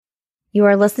You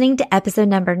are listening to episode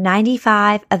number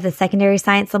 95 of the Secondary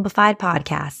Science Simplified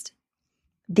podcast.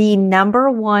 The number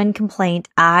one complaint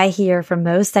I hear from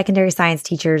most secondary science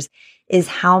teachers is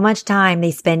how much time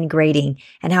they spend grading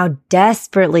and how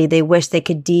desperately they wish they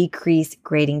could decrease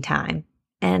grading time.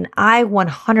 And I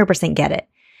 100% get it.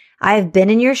 I have been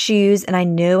in your shoes and I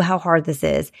know how hard this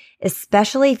is,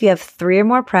 especially if you have 3 or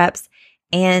more preps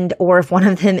or if one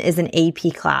of them is an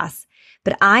AP class.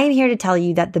 But I am here to tell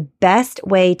you that the best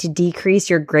way to decrease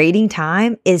your grading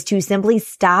time is to simply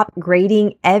stop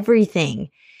grading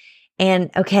everything. And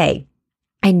okay,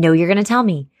 I know you're going to tell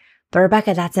me, but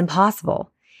Rebecca, that's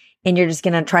impossible. And you're just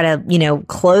going to try to,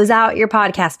 close out your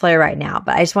podcast player right now.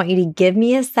 But I just want you to give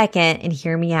me a second and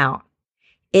hear me out.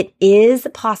 It is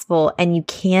possible and you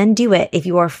can do it if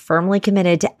you are firmly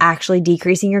committed to actually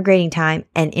decreasing your grading time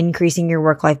and increasing your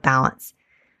work-life balance.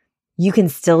 You can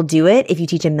still do it if you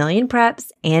teach 1 million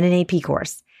preps and an AP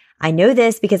course. I know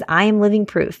this because I am living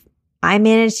proof. I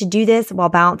managed to do this while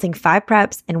balancing 5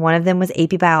 preps and one of them was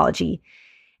AP biology.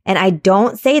 And I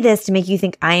don't say this to make you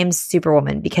think I am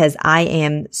Superwoman because I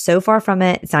am so far from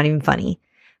it, it's not even funny.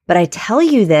 But I tell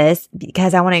you this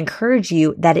because I want to encourage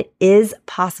you that it is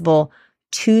possible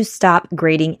to stop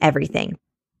grading everything.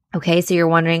 Okay, so you're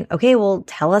wondering, okay, well,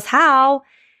 tell us how.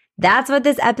 That's what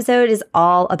this episode is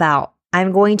all about.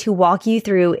 I'm going to walk you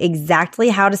through exactly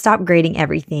how to stop grading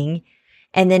everything.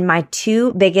 And then my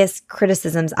 2 biggest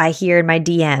criticisms I hear in my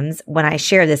DMs when I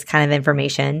share this kind of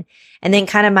information. And then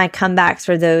kind of my comebacks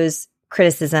for those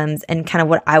criticisms and kind of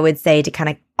what I would say to kind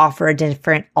of offer a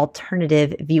different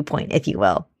alternative viewpoint, if you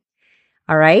will.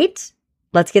 All right,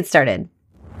 let's get started.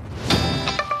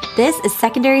 This is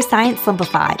Secondary Science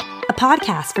Simplified, a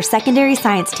podcast for secondary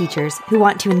science teachers who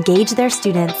want to engage their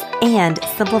students and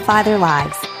simplify their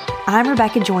lives. I'm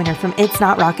Rebecca Joyner from It's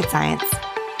Not Rocket Science.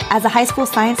 As a high school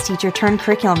science teacher turned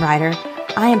curriculum writer,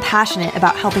 I am passionate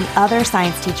about helping other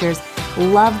science teachers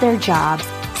love their jobs,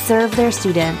 serve their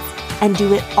students, and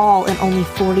do it all in only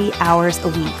 40 hours a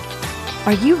week.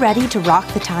 Are you ready to rock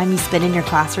the time you spend in your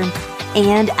classroom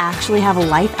and actually have a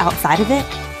life outside of it?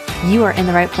 You are in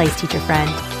the right place, teacher friend.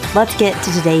 Let's get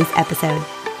to today's episode.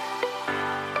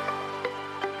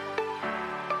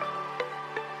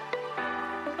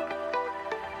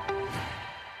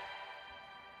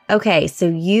 Okay, so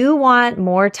you want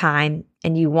more time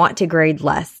and you want to grade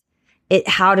less.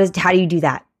 How do you do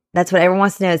that? That's what everyone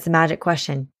wants to know. It's the magic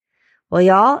question. Well,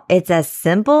 y'all, it's as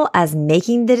simple as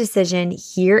making the decision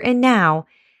here and now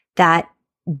that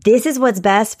this is what's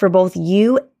best for both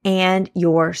you and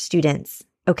your students.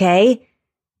 Okay?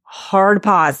 Hard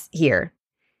pause here.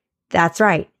 That's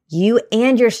right. You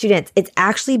and your students. It's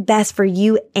actually best for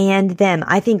you and them.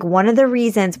 I think one of the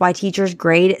reasons why teachers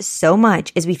grade so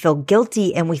much is we feel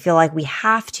guilty and we feel like we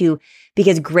have to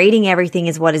because grading everything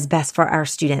is what is best for our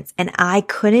students. And I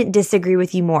couldn't disagree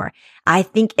with you more. I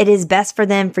think it is best for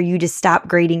them for you to stop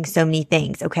grading so many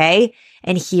things, okay?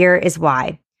 And here is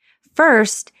why.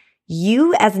 First,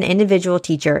 you as an individual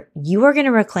teacher, you are going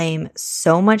to reclaim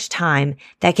so much time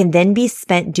that can then be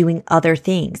spent doing other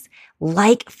things,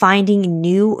 like finding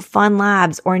new fun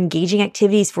labs or engaging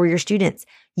activities for your students.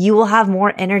 You will have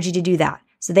more energy to do that.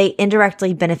 So they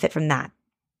indirectly benefit from that.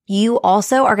 You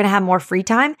also are going to have more free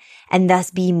time and thus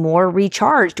be more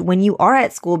recharged when you are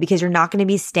at school because you're not going to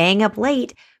be staying up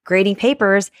late grading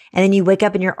papers and then you wake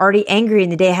up and you're already angry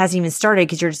and the day hasn't even started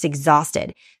because you're just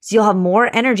exhausted. So you'll have more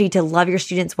energy to love your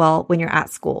students well when you're at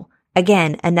school.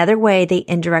 Again, another way they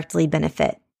indirectly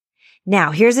benefit. Now,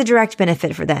 here's a direct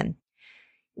benefit for them.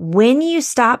 When you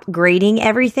stop grading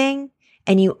everything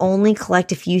and you only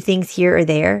collect a few things here or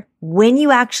there, when you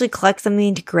actually collect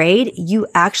something to grade, you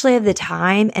actually have the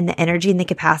time and the energy and the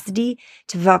capacity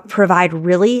to provide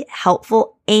really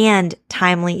helpful and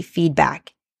timely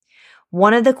feedback.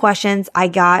 One of the questions I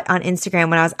got on Instagram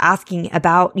when I was asking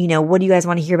about, what do you guys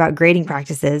want to hear about grading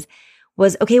practices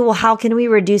was, okay, well, how can we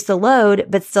reduce the load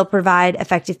but still provide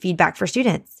effective feedback for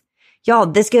students? Y'all,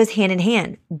 this goes hand in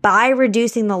hand. By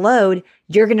reducing the load,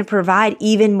 you're going to provide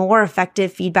even more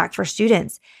effective feedback for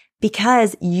students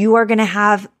because you are going to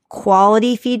have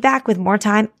quality feedback with more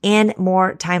time and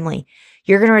more timely.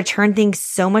 You're going to return things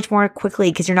so much more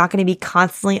quickly because you're not going to be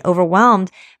constantly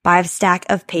overwhelmed by a stack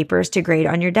of papers to grade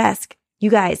on your desk. You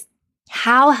guys,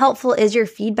 how helpful is your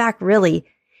feedback really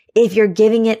if you're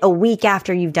giving it a week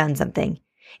after you've done something?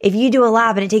 If you do a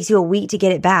lab and it takes you a week to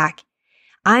get it back,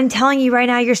 I'm telling you right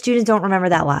now, your students don't remember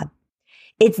that lab.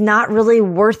 It's not really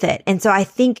worth it. And so I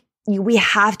think we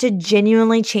have to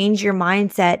genuinely change your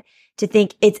mindset to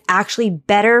think it's actually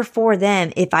better for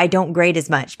them if I don't grade as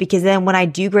much, because then when I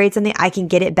do grade something, I can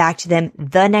get it back to them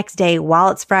the next day while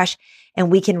it's fresh and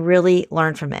we can really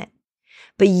learn from it.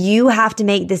 But you have to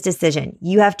make this decision.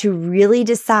 You have to really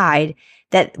decide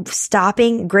that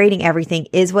stopping grading everything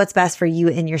is what's best for you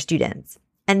and your students.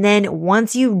 And then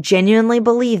once you genuinely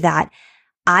believe that,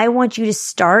 I want you to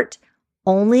start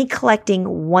only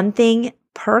collecting one thing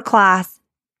per class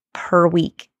per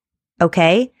week.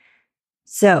 Okay?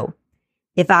 So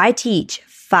if I teach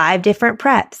 5 different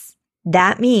preps,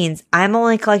 that means I'm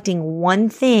only collecting one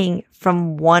thing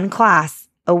from one class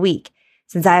a week.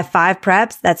 Since I have 5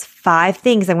 preps, that's 5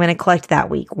 things I'm going to collect that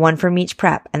week, one from each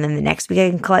prep. And then the next week I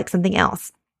can collect something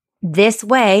else. This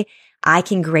way I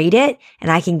can grade it and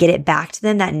I can get it back to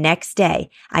them that next day.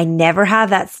 I never have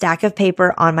that stack of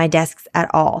paper on my desks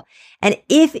at all. And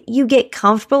if you get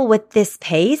comfortable with this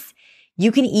pace,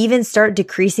 you can even start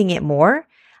decreasing it more.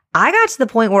 I got to the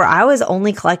point where I was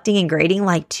only collecting and grading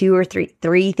like 2 or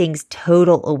 3 things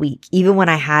total a week, even when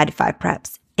I had 5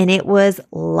 preps. And it was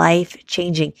life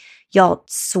changing. Y'all,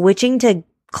 switching to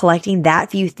collecting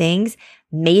that few things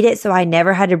made it so I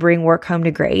never had to bring work home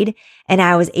to grade, and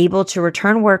I was able to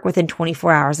return work within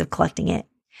 24 hours of collecting it.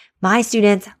 My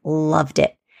students loved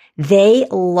it. They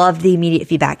loved the immediate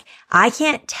feedback. I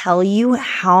can't tell you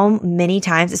how many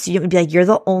times a student would be like, you're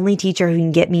the only teacher who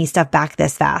can get me stuff back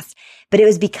this fast. But it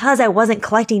was because I wasn't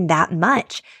collecting that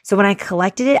much. So when I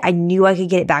collected it, I knew I could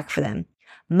get it back for them.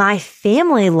 My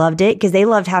family loved it because they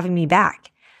loved having me back.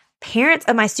 Parents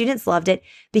of my students loved it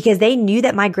because they knew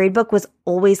that my gradebook was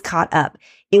always caught up.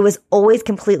 It was always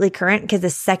completely current because the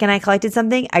second I collected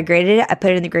something, I graded it, I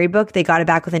put it in the gradebook, they got it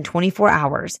back within 24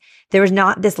 hours. There was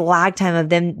not this lag time of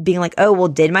them being like, oh, well,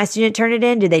 did my student turn it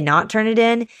in? Did they not turn it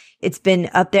in? It's been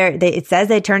up there. It says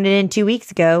they turned it in 2 weeks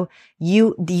ago.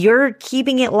 You're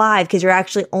keeping it live because you're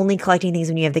actually only collecting things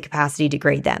when you have the capacity to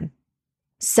grade them.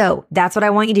 So that's what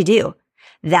I want you to do.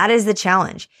 That is the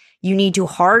challenge. You need to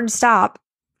hard stop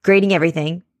grading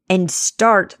everything and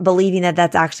start believing that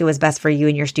that's actually what's best for you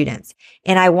and your students.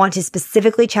 And I want to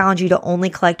specifically challenge you to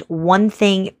only collect one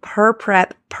thing per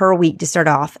prep per week to start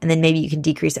off, and then maybe you can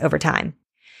decrease over time.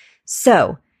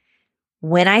 So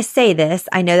when I say this,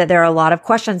 I know that there are a lot of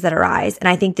questions that arise. And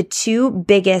I think the 2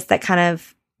 biggest that kind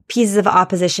of pieces of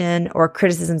opposition or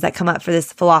criticisms that come up for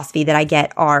this philosophy that I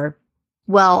get are,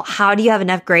 well, how do you have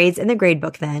enough grades in the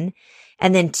gradebook then?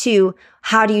 And then 2,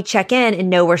 how do you check in and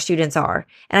know where students are?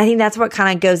 And I think that's what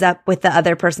kind of goes up with the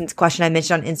other person's question I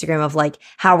mentioned on Instagram of like,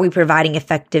 how are we providing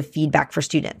effective feedback for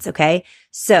students? Okay.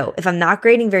 So if I'm not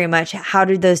grading very much, how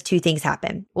do those 2 things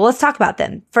happen? Well, let's talk about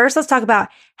them. First, let's talk about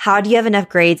how do you have enough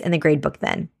grades in the gradebook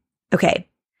then? Okay.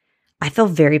 I feel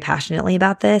very passionately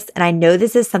about this. And I know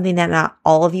this is something that not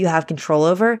all of you have control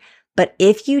over, but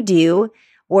if you do,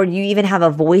 or you even have a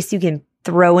voice you can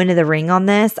throw into the ring on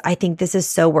this, I think this is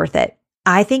so worth it.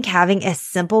 I think having a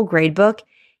simple gradebook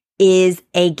is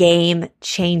a game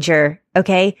changer,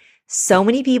 okay? So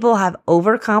many people have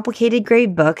overcomplicated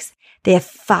gradebooks. They have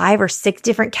 5 or 6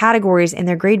 different categories in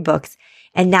their gradebooks,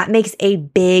 and that makes a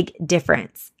big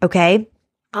difference, okay?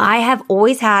 I have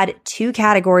always had 2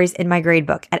 categories in my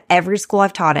gradebook at every school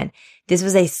I've taught in. This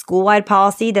was a school-wide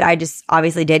policy that I just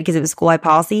obviously did because it was school-wide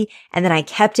policy, and then I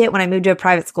kept it when I moved to a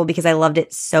private school because I loved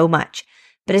it so much.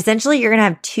 But essentially, you're going to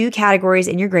have 2 categories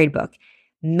in your gradebook.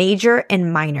 Major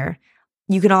and minor.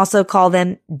 You can also call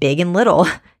them big and little.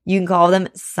 You can call them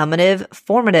summative,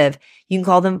 formative. You can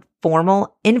call them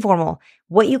formal, informal.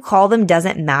 What you call them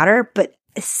doesn't matter, but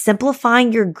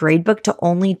simplifying your gradebook to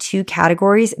only 2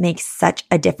 categories makes such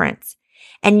a difference.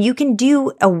 And you can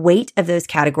do a weight of those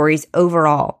categories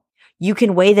overall. You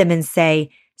can weigh them and say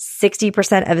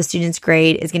 60% of a student's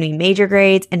grade is going to be major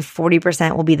grades and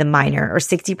 40% will be the minor, or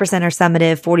 60% are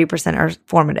summative, 40% are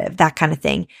formative, that kind of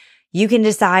thing. You can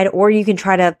decide, or you can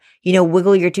try to,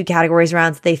 wiggle your 2 categories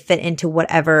around so they fit into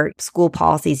whatever school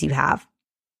policies you have.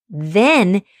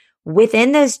 Then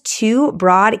within those 2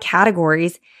 broad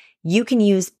categories, you can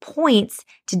use points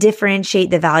to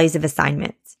differentiate the values of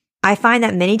assignments. I find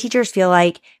that many teachers feel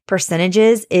like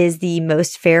percentages is the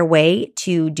most fair way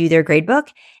to do their gradebook.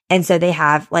 And so they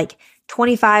have like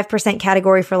 25%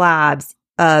 category for labs,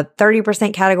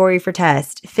 30% category for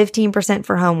test, 15%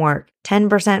 for homework,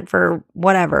 10% for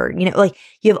whatever,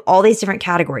 you have all these different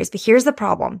categories. But here's the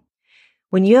problem.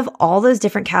 When you have all those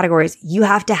different categories, you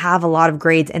have to have a lot of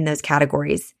grades in those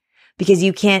categories because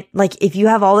you can't, if you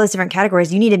have all those different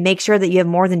categories, you need to make sure that you have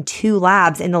more than 2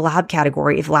 labs in the lab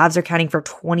category if labs are counting for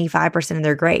 25% of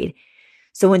their grade.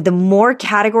 So when the more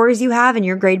categories you have in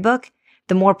your gradebook,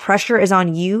 the more pressure is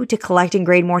on you to collect and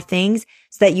grade more things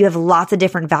so that you have lots of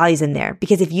different values in there.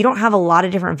 Because if you don't have a lot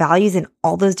of different values in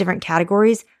all those different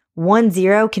categories,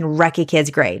 1-0 can wreck a kid's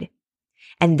grade.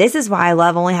 And this is why I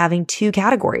love only having 2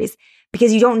 categories,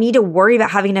 because you don't need to worry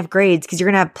about having enough grades because you're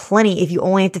going to have plenty if you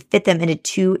only have to fit them into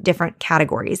 2 different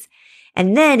categories.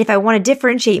 And then if I want to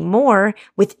differentiate more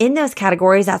within those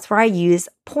categories, that's where I use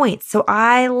points. So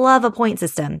I love a point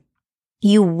system.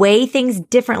 You weigh things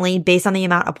differently based on the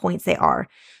amount of points they are.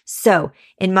 So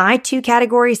in my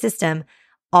 2-category system,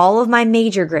 all of my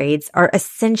major grades are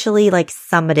essentially like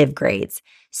summative grades.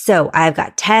 So I've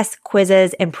got tests,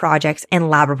 quizzes, and projects, and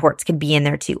lab reports could be in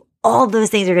there too. All of those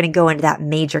things are going to go into that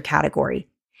major category.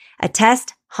 A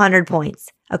test, 100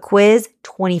 points. A quiz,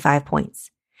 25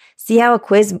 points. See how a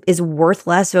quiz is worth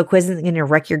less, so a quiz isn't going to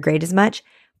wreck your grade as much?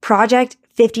 Project,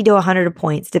 50 to 100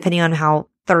 points, depending on how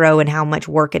thorough and how much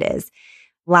work it is.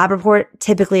 Lab report,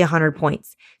 typically 100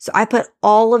 points. So I put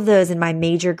all of those in my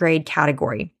major grade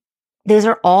category. Those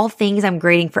are all things I'm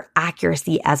grading for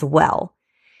accuracy as well.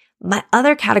 My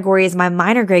other category is my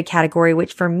minor grade category,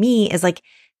 which for me is like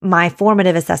my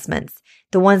formative assessments,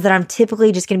 the ones that I'm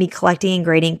typically just going to be collecting and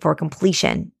grading for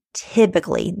completion.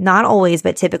 Typically, not always,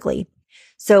 but typically.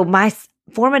 So my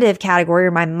formative category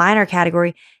or my minor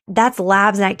category, that's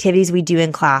labs and activities we do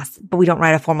in class, but we don't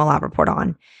write a formal lab report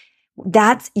on.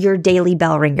 That's your daily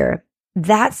bell ringer.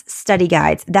 That's study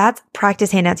guides. That's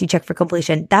practice handouts you check for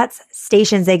completion. That's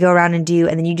stations they go around and do,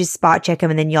 and then you just spot check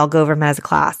them, and then y'all go over them as a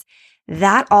class.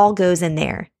 That all goes in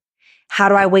there. How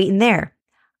do I weight in there?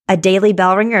 A daily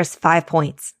bell ringer is 5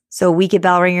 points. So a week of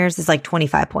bell ringers is like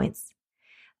 25 points.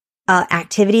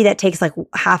 Activity that takes like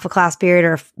half a class period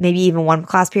or maybe even 1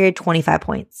 class period, 25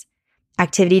 points.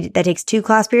 Activity that takes 2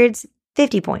 class periods,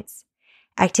 50 points.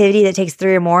 Activity that takes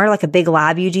 3 or more, like a big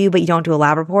lab you do, but you don't do a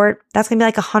lab report, that's going to be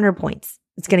like 100 points.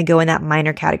 It's going to go in that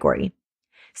minor category.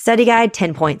 Study guide,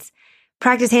 10 points.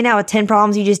 Practice handout with 10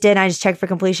 problems you just did and I just checked for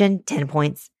completion, 10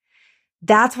 points.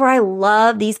 That's where I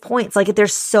love these points. Like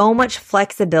there's so much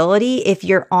flexibility if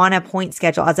you're on a point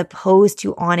schedule as opposed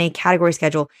to on a category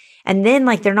schedule. And then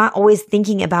like they're not always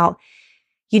thinking about,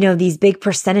 these big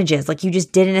percentages, like you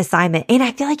just did an assignment. And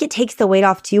I feel like it takes the weight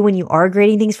off too when you are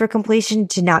grading things for completion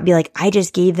to not be like, I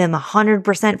just gave them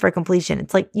 100% for completion.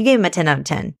 It's like you gave them a 10 out of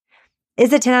 10.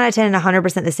 Is a 10 out of 10 and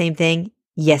 100% the same thing?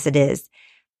 Yes, it is.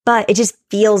 But it just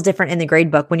feels different in the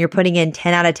grade book when you're putting in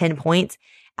 10 out of 10 points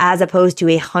as opposed to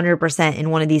 100% in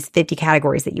one of these 50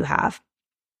 categories that you have.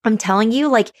 I'm telling you,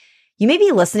 like, you may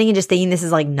be listening and just thinking this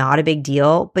is like not a big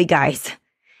deal, but guys,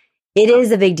 it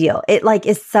is a big deal. It like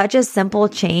is such a simple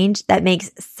change that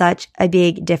makes such a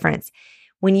big difference.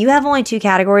 When you have only 2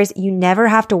 categories, you never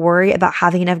have to worry about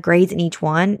having enough grades in each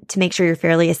one to make sure you're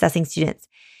fairly assessing students.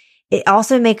 It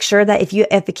also makes sure that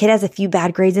if a kid has a few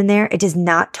bad grades in there, it does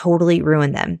not totally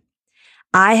ruin them.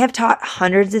 I have taught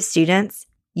hundreds of students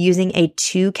using a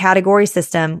 2-category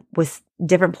system with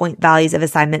different point values of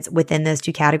assignments within those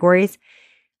 2 categories.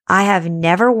 I have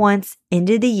never once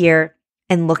ended the year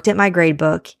and looked at my grade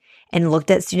book and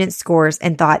looked at students' scores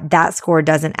and thought that score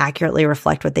doesn't accurately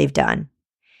reflect what they've done.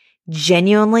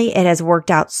 Genuinely, it has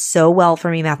worked out so well for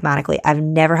me mathematically. I've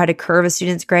never had to curve a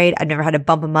student's grade. I've never had to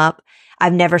bump them up.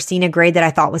 I've never seen a grade that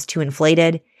I thought was too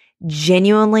inflated.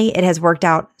 Genuinely, it has worked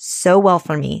out so well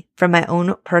for me from my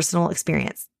own personal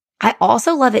experience. I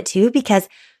also love it too because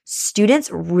students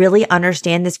really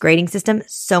understand this grading system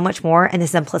so much more and the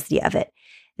simplicity of it.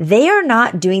 They are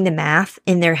not doing the math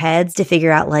in their heads to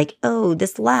figure out like, oh,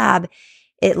 this labs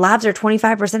are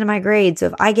 25% of my grade. So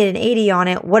if I get an 80 on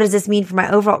it, what does this mean for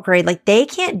my overall grade? Like they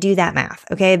can't do that math.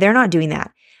 Okay. They're not doing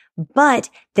that,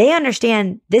 but they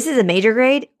understand this is a major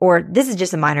grade or this is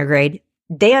just a minor grade.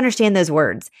 They understand those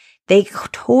words. They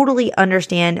totally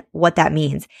understand what that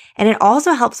means. And it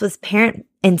also helps with parent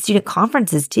and student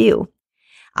conferences too.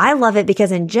 I love it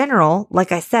because in general,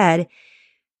 like I said,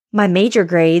 my major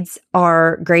grades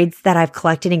are grades that I've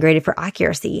collected and graded for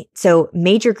accuracy. So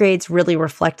major grades really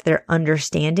reflect their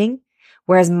understanding,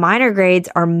 whereas minor grades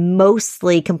are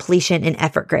mostly completion and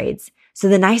effort grades. So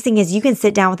the nice thing is you can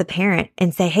sit down with a parent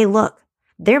and say, hey, look,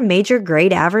 their major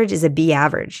grade average is a B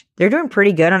average. They're doing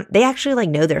pretty good they actually like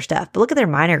know their stuff, but look at their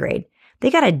minor grade.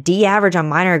 They got a D average on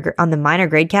the minor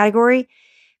grade category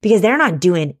because they're not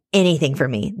doing anything for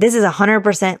me. This is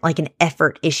 100% like an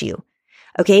effort issue.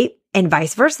 Okay. And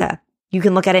vice versa. You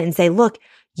can look at it and say, look,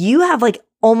 you have like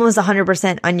almost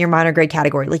 100% on your minor grade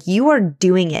category. Like you are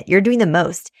doing it. You're doing the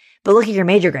most, but look at your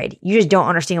major grade. You just don't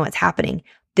understand what's happening.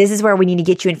 This is where we need to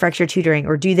get you in for extra tutoring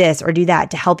or do this or do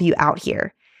that to help you out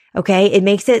here. Okay. It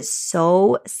makes it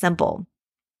so simple.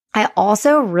 I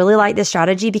also really like this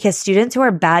strategy because students who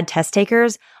are bad test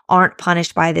takers aren't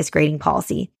punished by this grading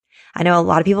policy. I know a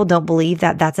lot of people don't believe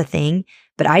that that's a thing,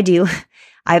 but I do.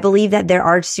 I believe that there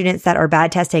are students that are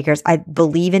bad test takers. I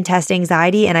believe in test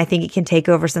anxiety, and I think it can take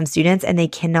over some students and they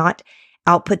cannot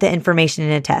output the information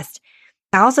in a test.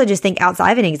 I also just think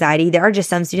outside of anxiety, there are just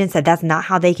some students that that's not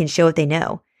how they can show what they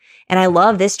know. And I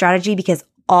love this strategy because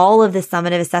all of the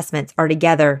summative assessments are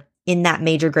together in that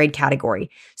major grade category.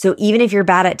 So even if you're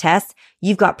bad at tests,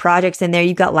 you've got projects in there,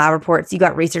 you've got lab reports, you've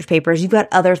got research papers, you've got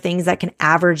other things that can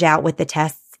average out with the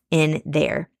tests in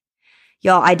there.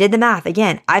 Y'all, I did the math.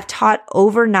 Again, I've taught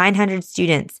over 900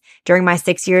 students during my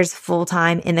 6 years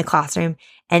full-time in the classroom,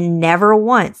 and never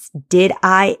once did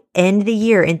I end the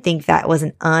year and think that was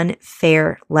an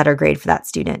unfair letter grade for that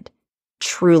student.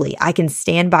 Truly, I can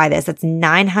stand by this. That's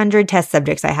 900 test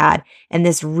subjects I had, and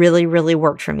this really, really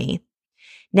worked for me.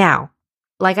 Now,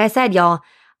 like I said, y'all,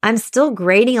 I'm still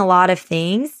grading a lot of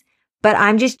things, but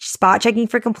I'm just spot checking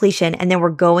for completion, and then we're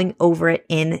going over it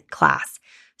in class.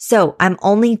 So I'm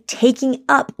only taking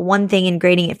up one thing and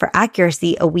grading it for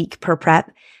accuracy a week per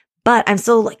prep, but I'm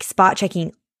still like spot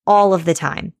checking all of the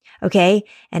time. Okay.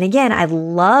 And again, I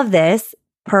love this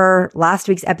per last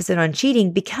week's episode on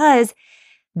cheating because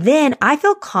then I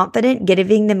feel confident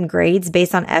giving them grades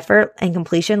based on effort and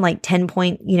completion, like 10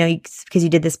 point, because you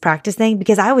did this practice thing,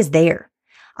 because I was there.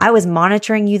 I was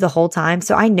monitoring you the whole time.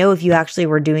 So I know if you actually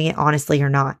were doing it honestly or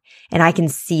not. And I can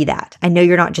see that. I know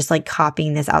you're not just like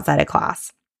copying this outside of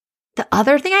class. The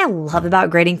other thing I love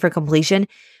about grading for completion,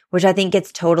 which I think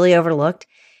gets totally overlooked,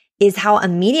 is how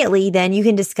immediately then you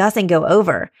can discuss and go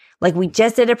over. Like we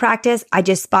just did a practice. I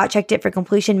just spot checked it for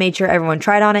completion, made sure everyone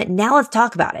tried on it. Now let's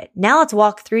talk about it. Now let's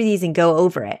walk through these and go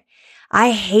over it.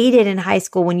 I hated in high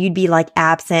school when you'd be like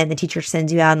absent, the teacher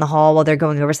sends you out in the hall while they're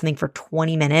going over something for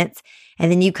 20 minutes. And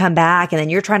then you come back and then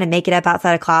you're trying to make it up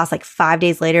outside of class like 5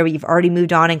 days later, but you've already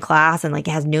moved on in class and like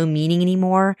it has no meaning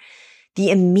anymore. The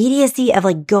immediacy of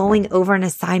like going over an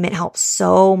assignment helps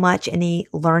so much in the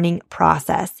learning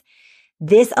process.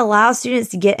 This allows students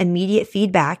to get immediate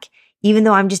feedback, even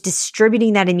though I'm just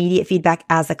distributing that immediate feedback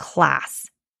as a class.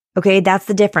 Okay, that's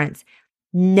the difference.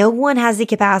 No one has the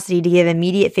capacity to give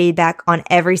immediate feedback on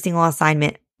every single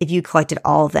assignment if you collected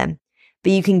all of them,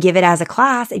 but you can give it as a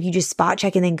class if you just spot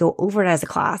check and then go over it as a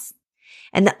class.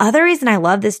 And the other reason I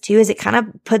love this too is it kind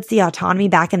of puts the autonomy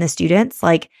back in the students.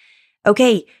 Like,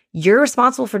 okay, you're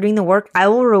responsible for doing the work. I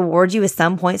will reward you with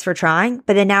some points for trying,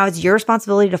 but then now it's your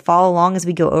responsibility to follow along as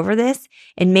we go over this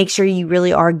and make sure you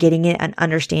really are getting it and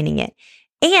understanding it.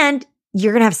 And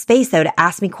you're going to have space though to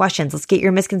ask me questions. Let's get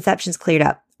your misconceptions cleared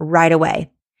up right away.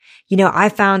 I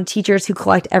found teachers who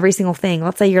collect every single thing.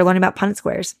 Let's say you're learning about Punnett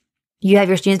squares. You have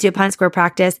your students do a Punnett square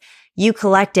practice. You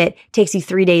collect it, takes you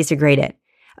 3 days to grade it.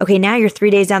 Okay, now you're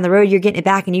 3 days down the road, you're getting it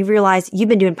back and you realize you've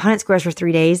been doing Punnett squares for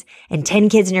 3 days and 10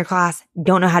 kids in your class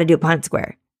don't know how to do a Punnett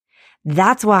square.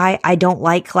 That's why I don't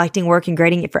like collecting work and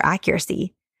grading it for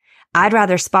accuracy. I'd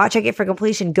rather spot check it for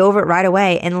completion, go over it right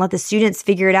away and let the students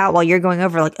figure it out while you're going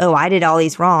over like, oh, I did all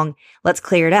these wrong. Let's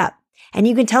clear it up. And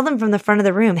you can tell them from the front of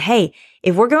the room, hey,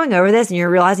 if we're going over this and you're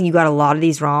realizing you got a lot of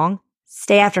these wrong,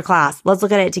 stay after class. Let's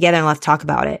look at it together and let's talk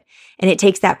about it. And it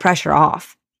takes that pressure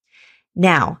off.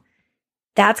 Now,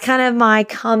 that's kind of my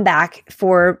comeback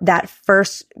for that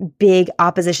first big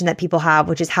opposition that people have,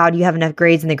 which is how do you have enough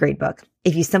grades in the grade book?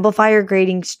 If you simplify your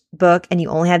grading book and you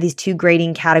only have these 2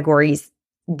 grading categories,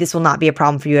 this will not be a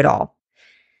problem for you at all.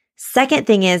 Second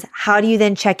thing is, how do you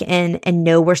then check in and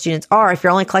know where students are? If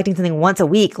you're only collecting something once a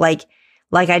week, like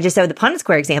I just said with the Punnett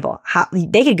square example,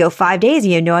 they could go 5 days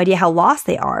and you have no idea how lost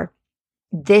they are.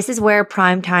 This is where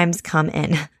prime times come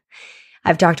in.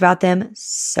 I've talked about them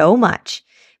so much.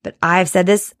 But I've said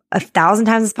this 1,000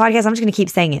 times in this podcast. I'm just going to keep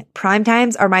saying it. Prime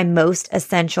times are my most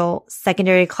essential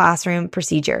secondary classroom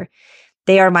procedure.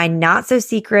 They are my not so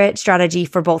secret strategy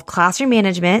for both classroom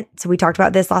management. So we talked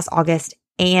about this last August,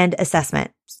 and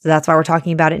assessment. So that's why we're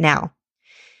talking about it now.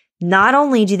 Not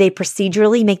only do they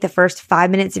procedurally make the first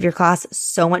 5 minutes of your class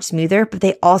so much smoother, but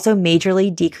they also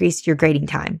majorly decrease your grading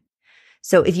time.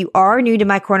 So if you are new to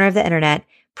my corner of the internet,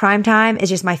 prime time is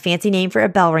just my fancy name for a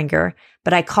bell ringer,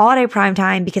 but I call it a prime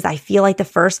time because I feel like the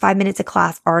first 5 minutes of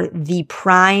class are the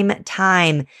prime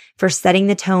time for setting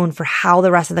the tone for how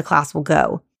the rest of the class will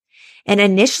go. And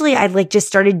initially I'd just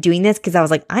started doing this because I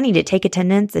was like, I need to take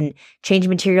attendance and change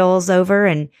materials over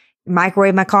and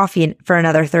microwave my coffee for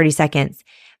another 30 seconds.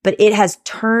 But it has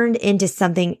turned into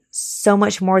something so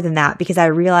much more than that because I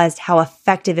realized how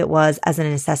effective it was as an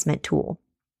assessment tool.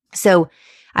 So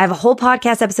I have a whole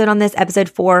podcast episode on this, episode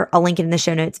 4. I'll link it in the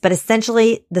show notes. But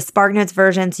essentially, the SparkNotes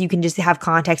version, so you can just have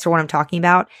context for what I'm talking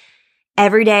about.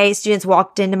 Every day, students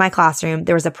walked into my classroom.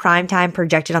 There was a prime time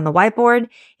projected on the whiteboard.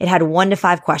 It had 1 to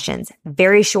 5 questions.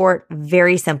 Very short,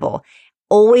 very simple.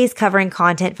 Always covering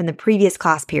content from the previous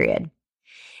class period.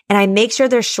 And I make sure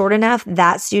they're short enough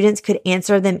that students could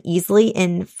answer them easily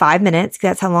in 5 minutes,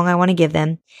 because that's how long I want to give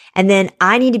them. And then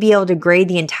I need to be able to grade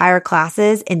the entire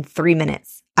classes in 3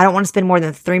 minutes. I don't want to spend more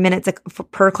than 3 minutes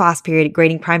per class period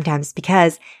grading prime times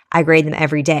because I grade them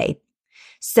every day.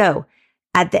 So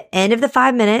at the end of the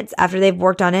 5 minutes after they've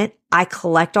worked on it, I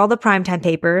collect all the primetime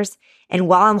papers. And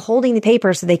while I'm holding the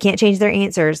paper so they can't change their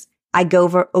answers, I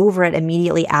go over it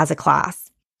immediately as a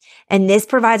class. And this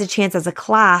provides a chance as a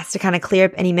class to kind of clear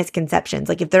up any misconceptions.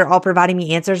 Like if they're all providing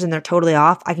me answers and they're totally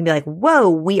off, I can be like, whoa,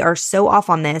 we are so off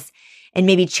on this, and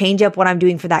maybe change up what I'm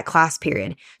doing for that class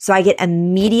period. So I get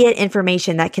immediate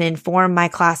information that can inform my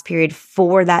class period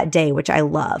for that day, which I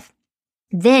love.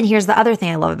 Then here's the other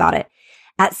thing I love about it.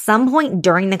 At some point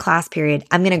during the class period,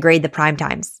 I'm going to grade the prime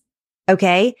times.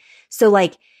 Okay. So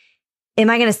like, am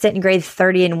I going to sit and grade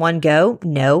 30 in one go?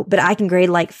 No, but I can grade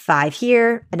like 5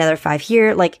 here, another 5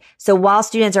 here. Like, so while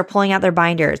students are pulling out their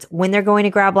binders, when they're going to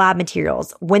grab lab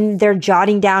materials, when they're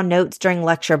jotting down notes during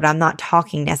lecture, but I'm not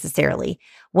talking necessarily,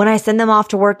 when I send them off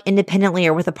to work independently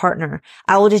or with a partner,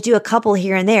 I will just do a couple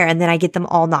here and there, and then I get them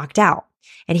all knocked out.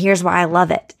 And here's why I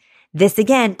love it. This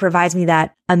again provides me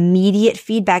that immediate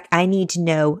feedback I need to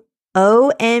know.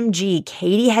 OMG,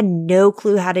 Katie had no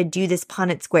clue how to do this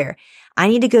Punnett square. I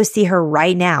need to go see her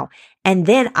right now. And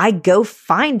then I go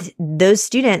find those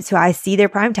students who I see their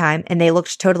prime time and they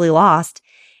looked totally lost.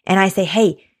 And I say,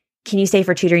 hey, can you stay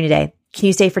for tutoring today? Can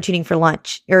you stay for tutoring for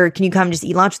lunch? Or can you come just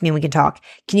eat lunch with me and we can talk?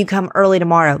 Can you come early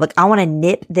tomorrow? Like, I want to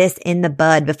nip this in the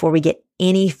bud before we get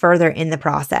any further in the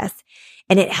process.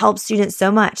 And it helps students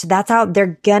so much. That's how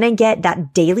they're going to get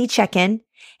that daily check-in,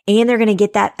 and they're going to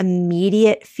get that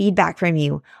immediate feedback from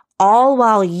you, all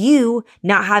while you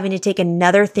not having to take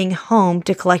another thing home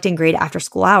to collect and grade after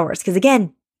school hours. Because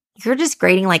again, you're just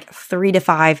grading like 3 to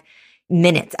 5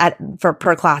 minutes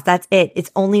per class. That's it.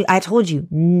 It's only, I told you,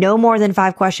 no more than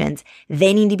 5 questions.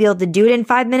 They need to be able to do it in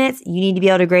 5 minutes. You need to be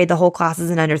able to grade the whole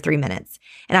classes in under 3 minutes.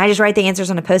 And I just write the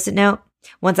answers on a Post-it note.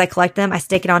 Once I collect them, I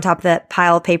stick it on top of the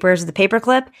pile of papers with the paper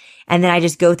clip, and then I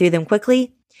just go through them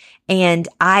quickly. And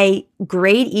I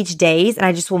grade each days, and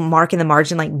I just will mark in the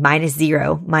margin like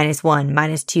 -0, -1,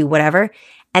 -2, whatever.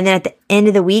 And then at the end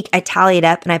of the week, I tally it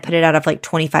up and I put it out of like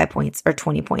 25 points or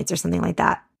 20 points or something like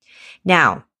that.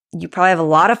 Now, you probably have a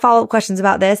lot of follow-up questions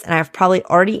about this, and I've probably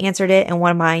already answered it in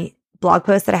one of my blog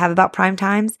posts that I have about prime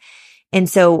times. And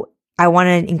so I want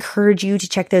to encourage you to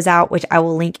check those out, which I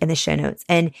will link in the show notes.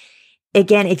 And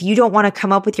again, if you don't want to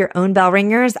come up with your own bell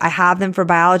ringers, I have them for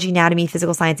biology, anatomy,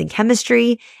 physical science, and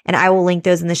chemistry. And I will link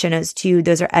those in the show notes too.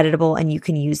 Those are editable and you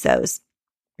can use those.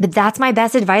 But that's my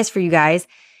best advice for you guys.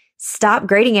 Stop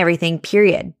grading everything,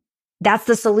 period. That's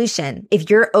the solution. If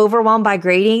you're overwhelmed by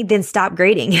grading, then stop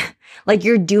grading. Like,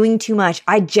 you're doing too much.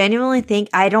 I genuinely think,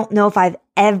 I don't know if I've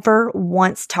ever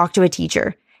once talked to a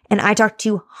teacher, and I talk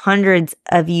to hundreds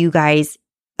of you guys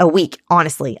a week,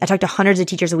 honestly. I talk to hundreds of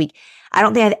teachers a week. I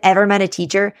don't think I've ever met a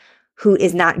teacher who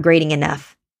is not grading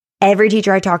enough. Every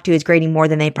teacher I talk to is grading more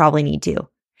than they probably need to.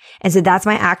 And so that's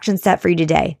my action step for you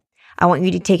today. I want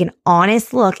you to take an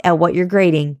honest look at what you're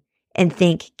grading and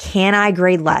think, can I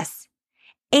grade less?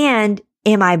 And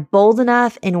am I bold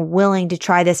enough and willing to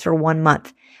try this for 1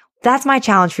 month? That's my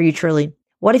challenge for you, truly.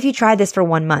 What if you tried this for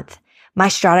 1 month? My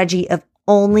strategy of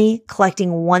only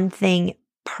collecting one thing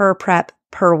per prep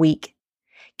per week.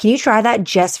 Can you try that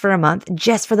just for a month,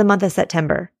 just for the month of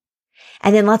September?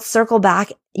 And then let's circle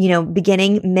back,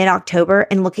 beginning mid-October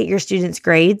and look at your students'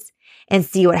 grades and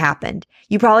see what happened.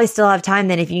 You probably still have time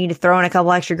then if you need to throw in a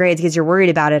couple extra grades because you're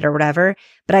worried about it or whatever.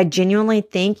 But I genuinely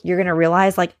think you're going to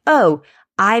realize like, oh,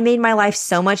 I made my life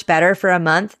so much better for a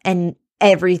month and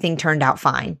everything turned out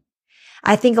fine.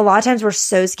 I think a lot of times we're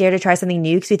so scared to try something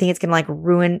new because we think it's going to like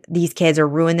ruin these kids or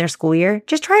ruin their school year.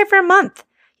 Just try it for a month.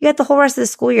 You got the whole rest of the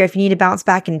school year if you need to bounce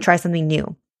back and try something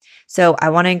new. So I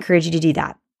want to encourage you to do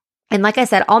that. And like I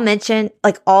said, I'll mention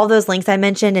like all those links I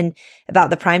mentioned and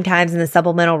about the prime times and the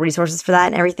supplemental resources for that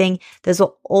and everything. Those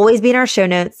will always be in our show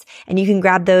notes, and you can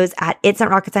grab those at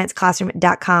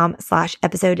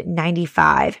itsnotrocketscienceclassroom.com/episode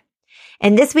 95.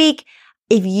 And this week,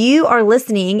 if you are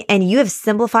listening and you have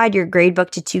simplified your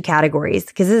gradebook to 2 categories,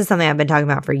 because this is something I've been talking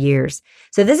about for years.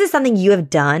 So if this is something you have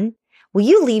done, will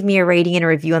you leave me a rating and a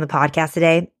review on the podcast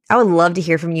today? I would love to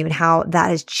hear from you and how that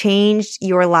has changed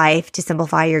your life to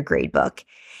simplify your gradebook.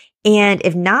 And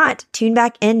if not, tune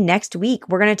back in next week.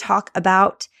 We're going to talk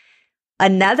about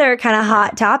another kind of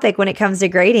hot topic when it comes to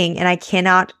grading, and I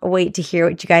cannot wait to hear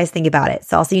what you guys think about it.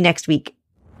 So I'll see you next week.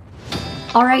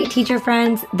 All right, teacher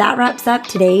friends, that wraps up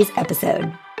today's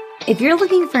episode. If you're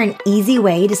looking for an easy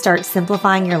way to start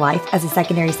simplifying your life as a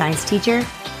secondary science teacher,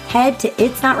 head to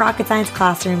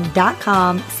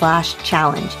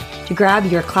itsnotrocketscienceclassroom.com/challenge to grab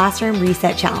your classroom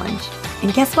reset challenge.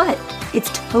 And guess what?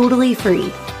 It's totally free.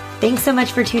 Thanks so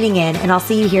much for tuning in, and I'll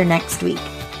see you here next week.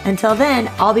 Until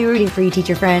then, I'll be rooting for you,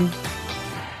 teacher friend.